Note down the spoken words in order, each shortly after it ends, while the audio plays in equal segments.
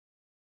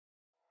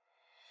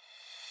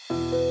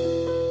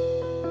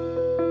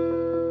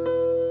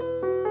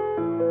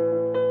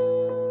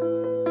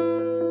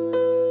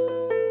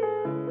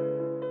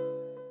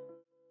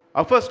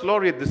Our first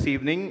laureate this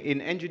evening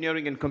in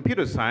engineering and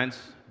computer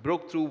science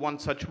broke through one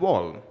such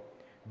wall,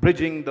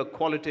 bridging the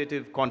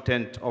qualitative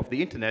content of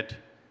the internet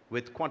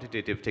with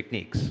quantitative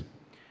techniques.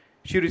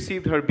 She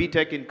received her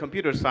BTech in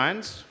computer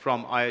science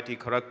from IIT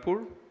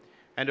Kharagpur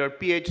and her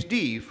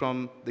PhD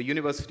from the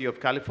University of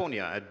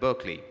California at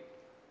Berkeley.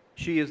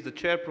 She is the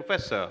chair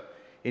professor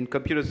in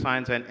computer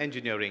science and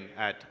engineering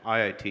at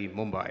IIT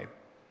Mumbai.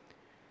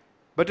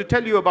 But to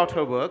tell you about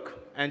her work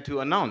and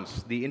to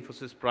announce the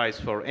Infosys Prize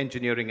for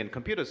Engineering and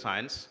Computer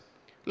Science,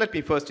 let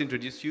me first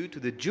introduce you to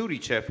the jury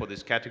chair for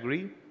this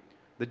category,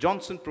 the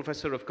Johnson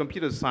Professor of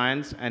Computer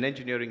Science and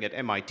Engineering at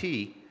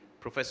MIT,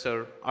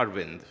 Professor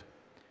Arvind.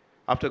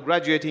 After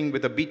graduating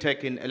with a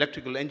BTech in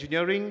Electrical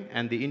Engineering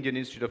and the Indian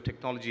Institute of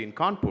Technology in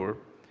Kanpur,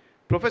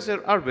 Professor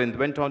Arvind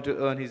went on to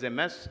earn his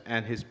MS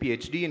and his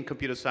PhD in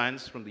Computer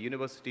Science from the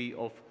University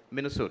of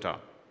Minnesota.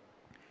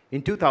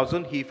 In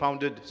 2000, he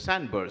founded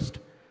Sandburst,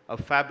 a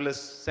fabless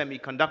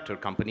semiconductor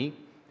company,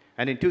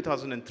 and in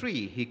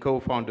 2003, he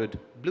co-founded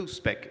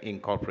BlueSpec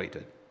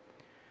Incorporated.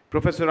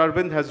 Professor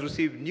Arvind has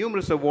received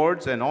numerous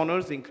awards and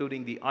honors,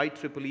 including the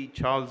IEEE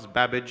Charles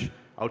Babbage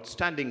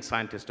Outstanding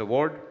Scientist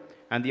Award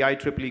and the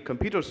IEEE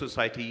Computer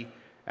Society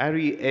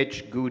Ari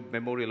H. Good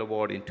Memorial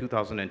Award in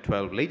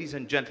 2012. Ladies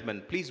and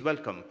gentlemen, please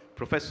welcome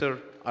Professor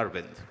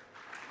Arvind.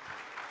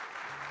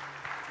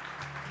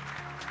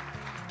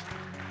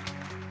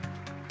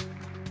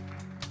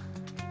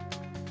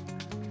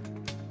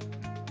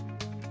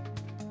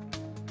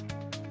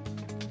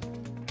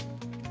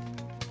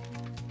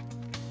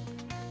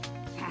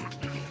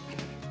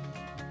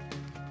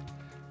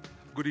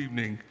 Good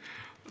evening.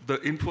 The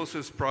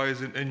Infosys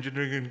Prize in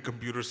Engineering and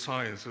Computer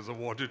Science is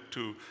awarded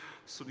to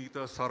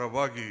Sunita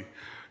Sarawagi,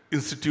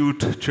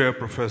 Institute Chair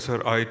Professor,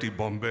 IIT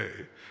Bombay,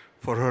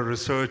 for her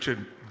research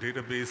in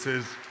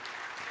databases,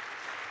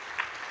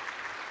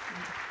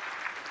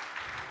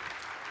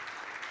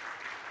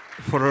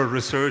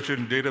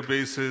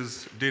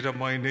 data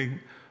mining,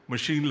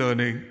 machine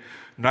learning,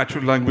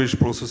 natural language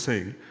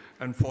processing,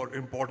 and for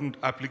important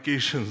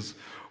applications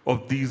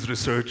of these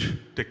research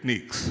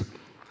techniques.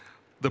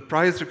 The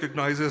prize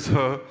recognizes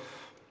her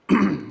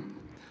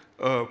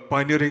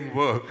pioneering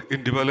work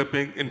in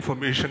developing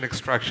information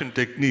extraction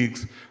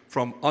techniques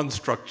from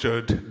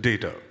unstructured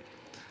data.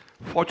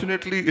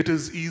 Fortunately, it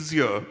is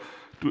easier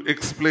to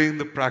explain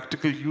the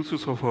practical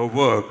uses of her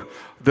work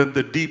than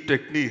the deep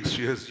techniques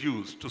she has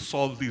used to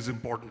solve these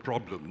important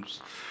problems.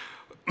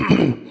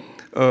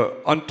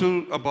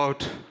 Until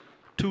about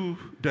 2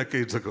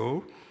 decades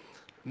ago,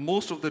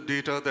 most of the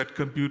data that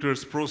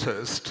computers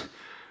processed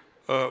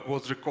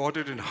was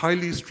recorded in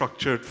highly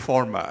structured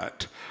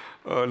format,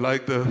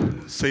 like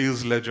the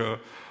sales ledger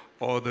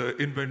or the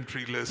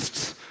inventory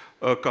lists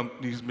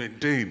companies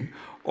maintain,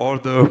 or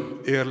the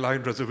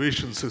airline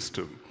reservation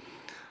system.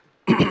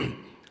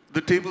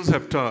 The tables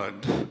have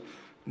turned.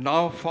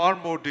 Now far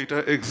more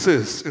data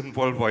exists in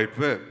World Wide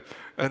Web,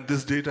 and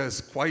this data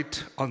is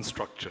quite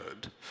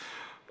unstructured.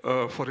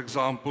 For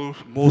example,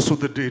 most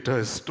of the data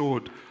is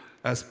stored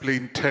as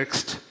plain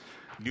text,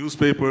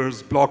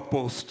 newspapers, blog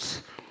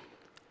posts,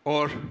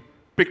 or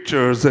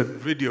pictures and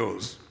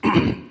videos.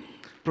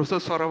 Professor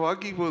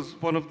Sarawagi was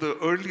one of the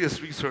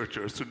earliest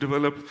researchers to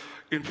develop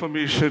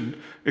information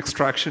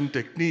extraction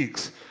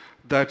techniques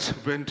that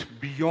went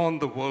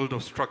beyond the world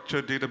of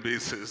structured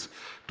databases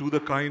to the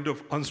kind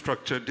of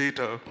unstructured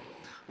data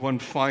one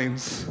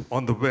finds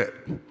on the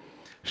web.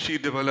 She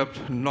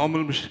developed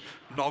novel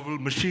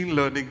machine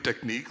learning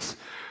techniques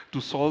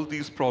to solve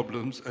these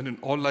problems, and in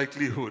all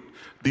likelihood,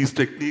 these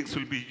techniques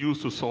will be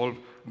used to solve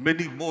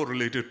many more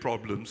related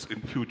problems in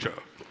future.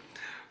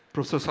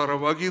 Professor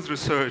Sarawagi's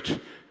research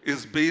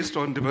is based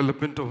on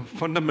development of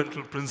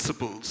fundamental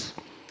principles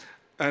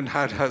and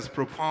has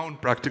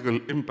profound practical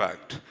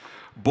impact.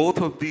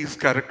 Both of these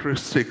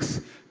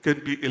characteristics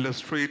can be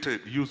illustrated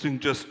using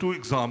just 2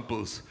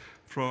 examples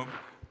from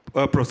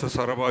Professor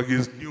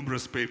Sarawagi's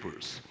numerous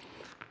papers.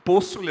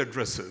 Postal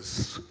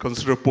addresses,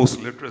 consider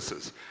postal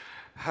addresses,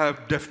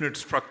 have definite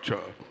structure: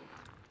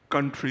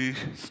 country,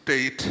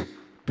 state,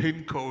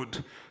 PIN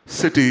code,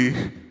 city,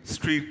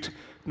 street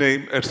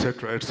name,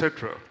 etc.,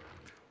 etc.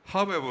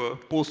 However,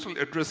 postal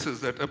addresses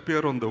that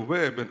appear on the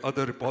web and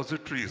other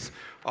repositories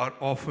are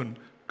often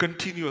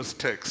continuous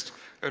text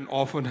and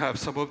often have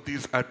some of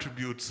these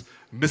attributes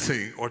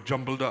missing or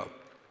jumbled up.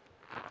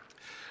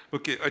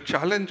 Okay, a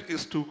challenge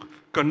is to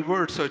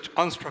convert such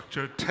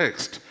unstructured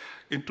text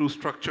into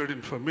structured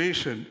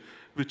information,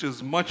 which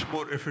is much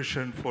more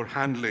efficient for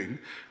handling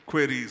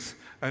queries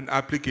and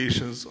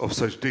applications of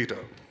such data.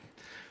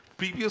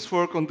 Previous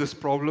work on this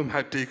problem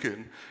had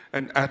taken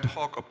an ad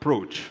hoc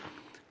approach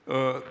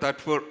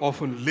that were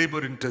often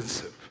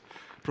labor-intensive.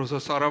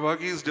 Professor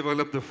Sarawagi has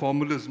developed the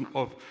formalism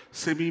of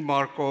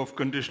semi-Markov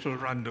conditional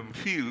random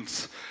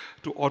fields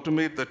to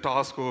automate the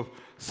task of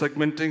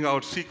segmenting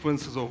out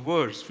sequences of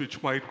words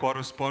which might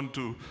correspond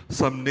to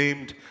some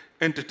named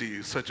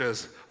entities, such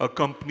as a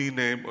company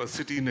name, a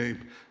city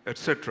name,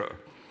 etc.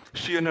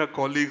 She and her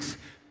colleagues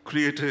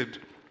created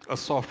a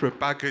software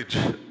package,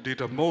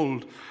 data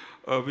mold,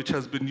 which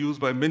has been used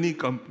by many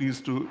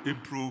companies to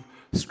improve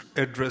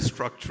address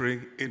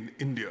structuring in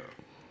India.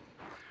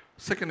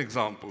 Second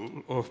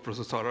example of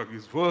Professor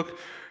Sarawagi's work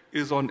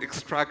is on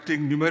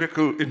extracting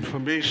numerical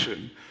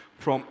information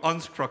from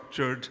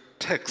unstructured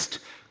text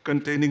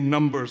containing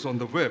numbers on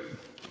the web.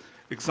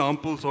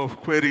 Examples of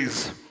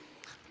queries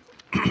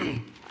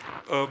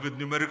with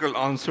numerical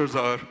answers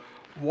are,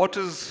 what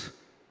is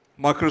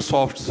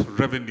Microsoft's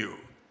revenue?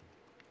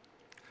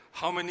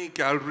 How many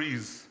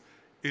calories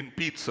in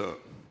pizza?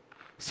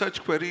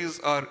 Such queries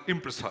are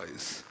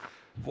imprecise.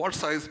 What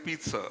size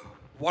pizza?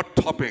 What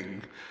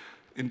topping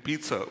in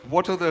pizza?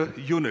 What are the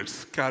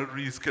units,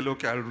 calories,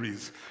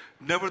 kilocalories?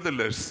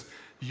 Nevertheless,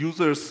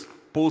 users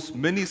post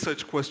many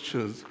such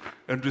questions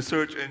and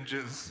research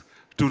engines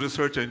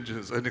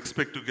and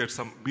expect to get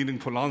some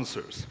meaningful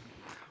answers.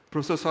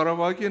 Professor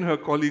Sarawagi and her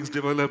colleagues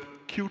developed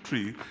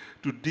Q-tree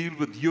to deal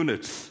with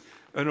units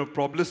and a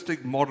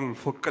probabilistic model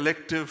for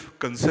collective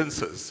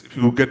consensus, if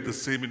you get the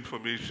same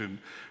information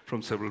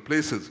from several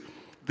places.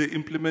 They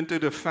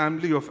implemented a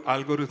family of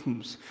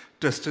algorithms,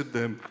 tested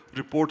them,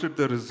 reported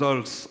the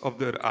results of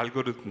their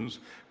algorithms,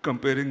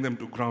 comparing them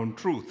to ground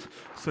truth,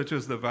 such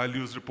as the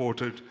values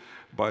reported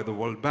by the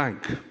World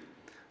Bank.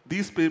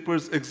 These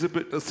papers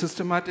exhibit a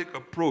systematic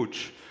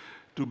approach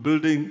to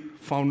building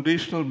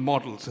foundational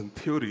models and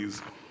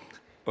theories,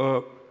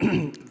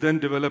 then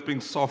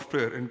developing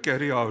software and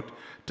carry out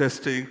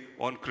testing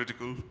on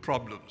critical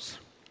problems.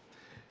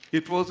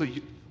 It was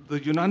the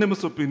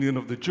unanimous opinion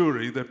of the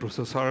jury that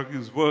Professor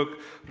Sarawagi's work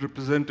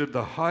represented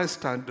the highest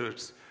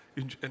standards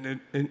in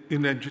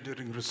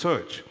engineering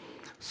research,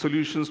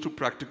 solutions to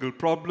practical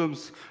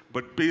problems,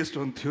 but based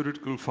on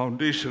theoretical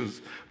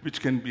foundations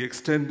which can be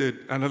extended,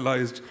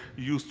 analyzed,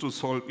 used to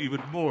solve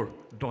even more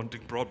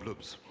daunting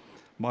problems.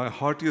 My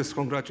heartiest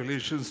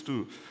congratulations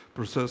to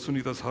Professor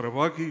Sunita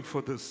Sarawagi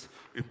for this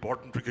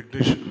important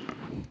recognition.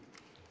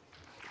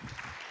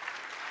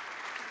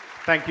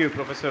 Thank you,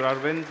 Professor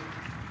Arvind.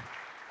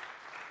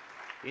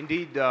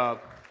 Indeed,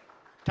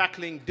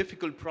 tackling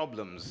difficult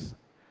problems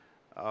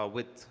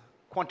with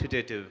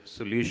quantitative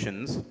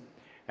solutions.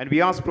 And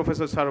we asked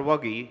Professor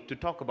Sarawagi to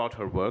talk about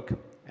her work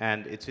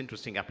and its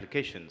interesting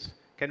applications.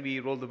 Can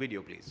we roll the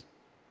video, please?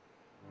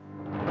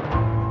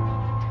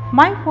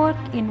 My work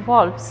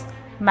involves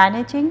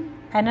managing,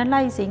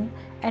 analyzing,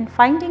 and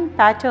finding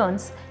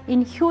patterns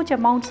in huge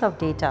amounts of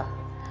data.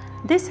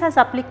 This has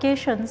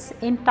applications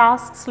in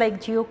tasks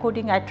like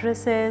geocoding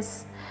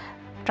addresses,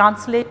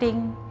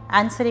 translating,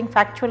 answering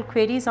factual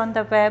queries on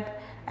the web,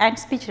 and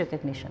speech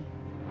recognition.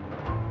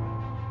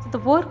 The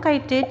work I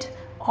did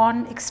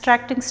on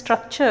extracting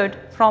structured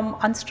from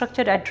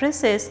unstructured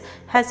addresses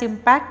has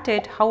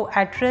impacted how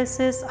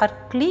addresses are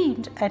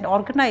cleaned and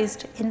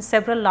organized in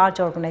several large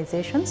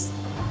organizations.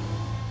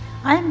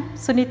 I am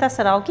Sunita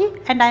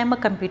Sarawagi and I am a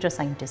computer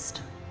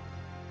scientist.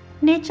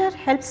 Nature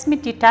helps me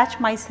detach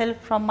myself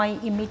from my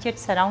immediate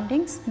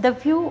surroundings. The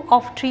view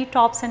of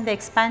treetops and the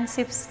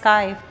expansive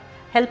sky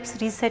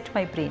helps reset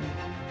my brain.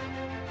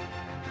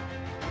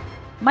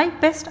 My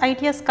best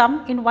ideas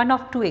come in one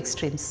of two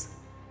extremes.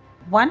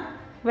 One,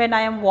 when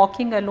I am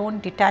walking alone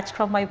detached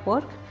from my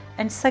work,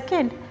 and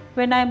second,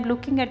 when I am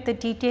looking at the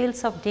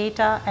details of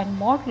data and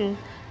model,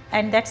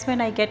 and that's when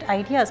I get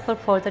ideas for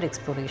further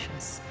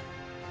explorations.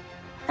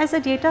 As a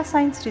data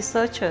science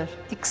researcher,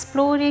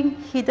 exploring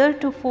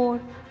hitherto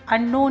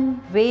unknown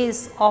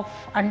ways of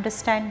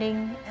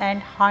understanding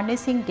and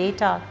harnessing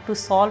data to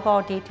solve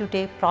our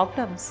day-to-day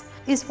problems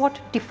is what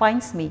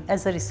defines me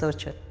as a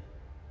researcher.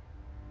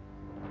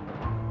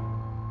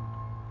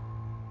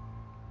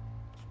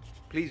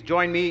 Please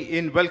join me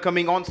in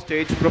welcoming on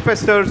stage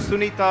Professor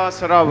Sunita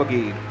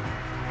Sarawagi.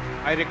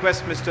 I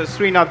request Mr.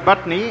 Srinath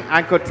Bhatni,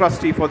 Anchor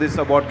Trustee for this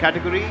award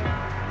category,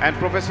 and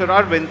Professor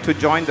Arvind to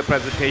join the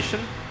presentation.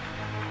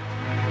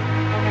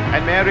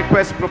 And may I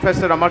request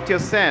Professor Amartya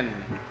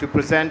Sen to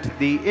present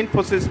the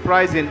Infosys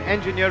Prize in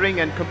Engineering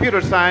and Computer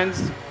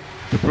Science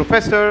to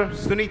Professor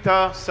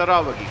Sunita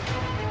Sarawagi.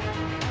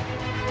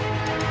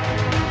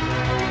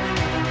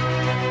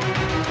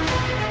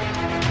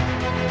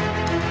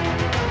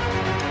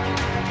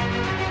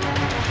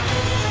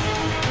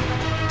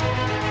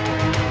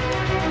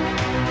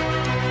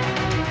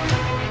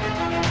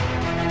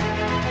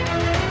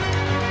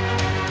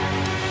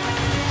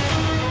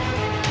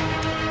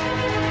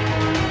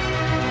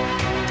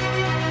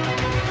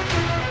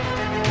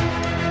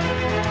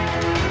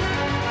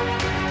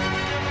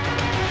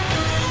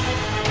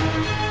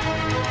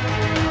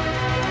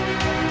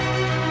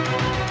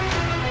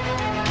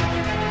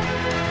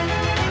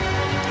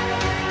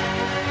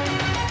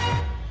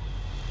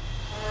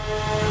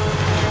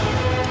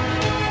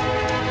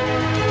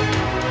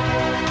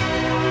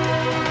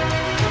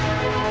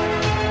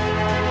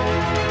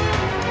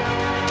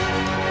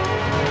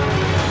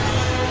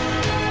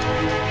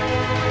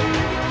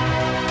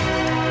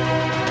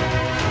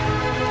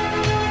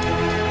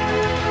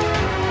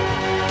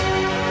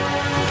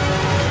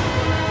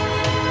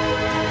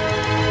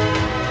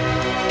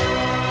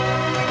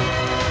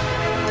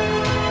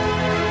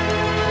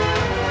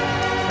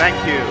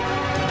 Thank you.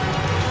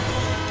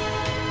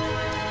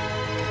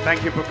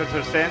 Thank you,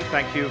 Professor Sen.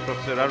 Thank you,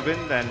 Professor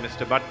Arvind and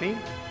Mr. Bhatni.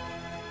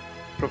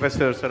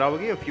 Professor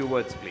Sarawagi, a few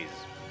words, please.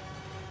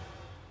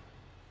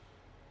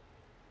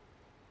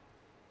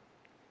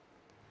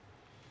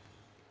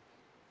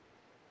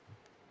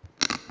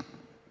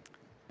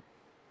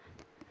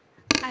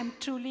 I'm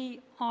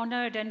truly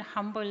honored and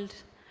humbled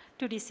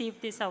to receive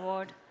this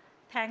award.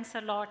 Thanks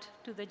a lot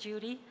to the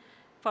jury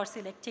for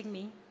selecting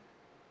me.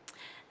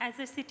 As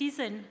a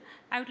citizen,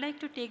 I would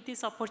like to take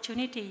this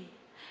opportunity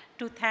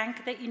to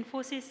thank the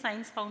Infosys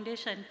Science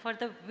Foundation for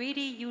the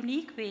very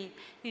unique way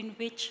in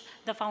which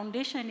the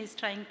foundation is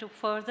trying to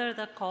further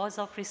the cause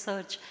of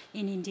research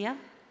in India.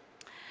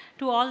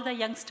 To all the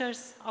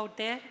youngsters out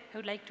there, I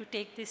would like to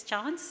take this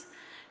chance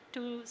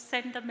to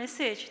send the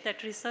message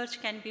that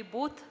research can be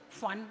both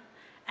fun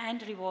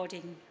and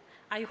rewarding.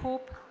 I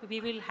hope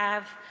we will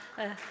have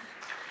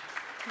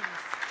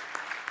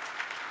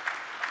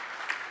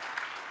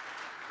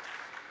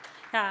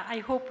I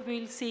hope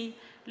we'll see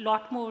a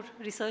lot more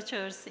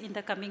researchers in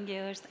the coming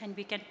years and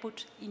we can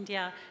put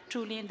India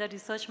truly in the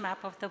research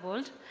map of the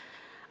world.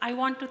 I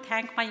want to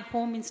thank my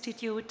home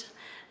institute,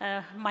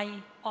 my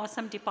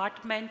awesome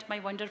department, my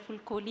wonderful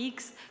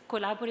colleagues,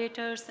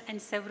 collaborators, and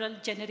several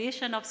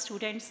generations of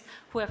students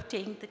who have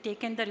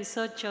taken the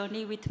research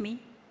journey with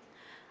me.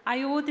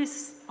 I owe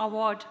this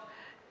award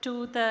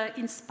to the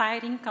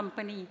inspiring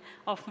company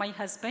of my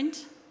husband,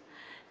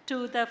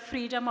 to the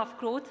freedom of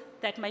growth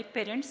that my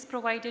parents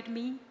provided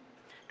me,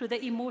 to the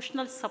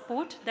emotional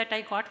support that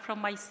I got from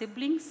my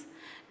siblings,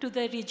 to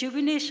the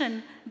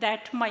rejuvenation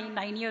that my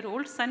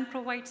 9-year-old son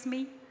provides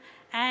me,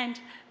 and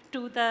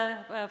to the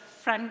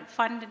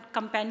fun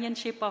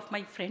companionship of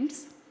my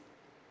friends.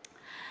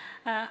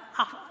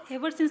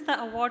 Ever since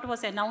the award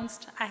was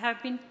announced, I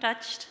have been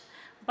touched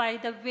by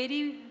the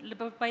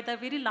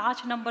very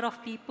large number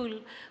of people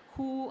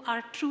who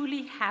are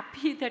truly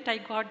happy that I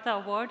got the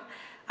award.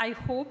 I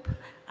hope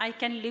I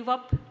can live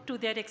up to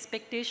their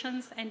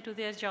expectations and to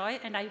their joy,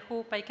 and I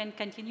hope I can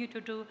continue to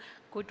do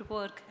good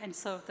work and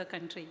serve the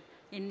country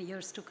in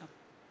years to come.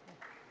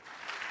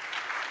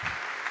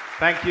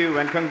 Thank you,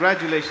 and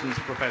congratulations,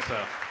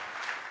 Professor.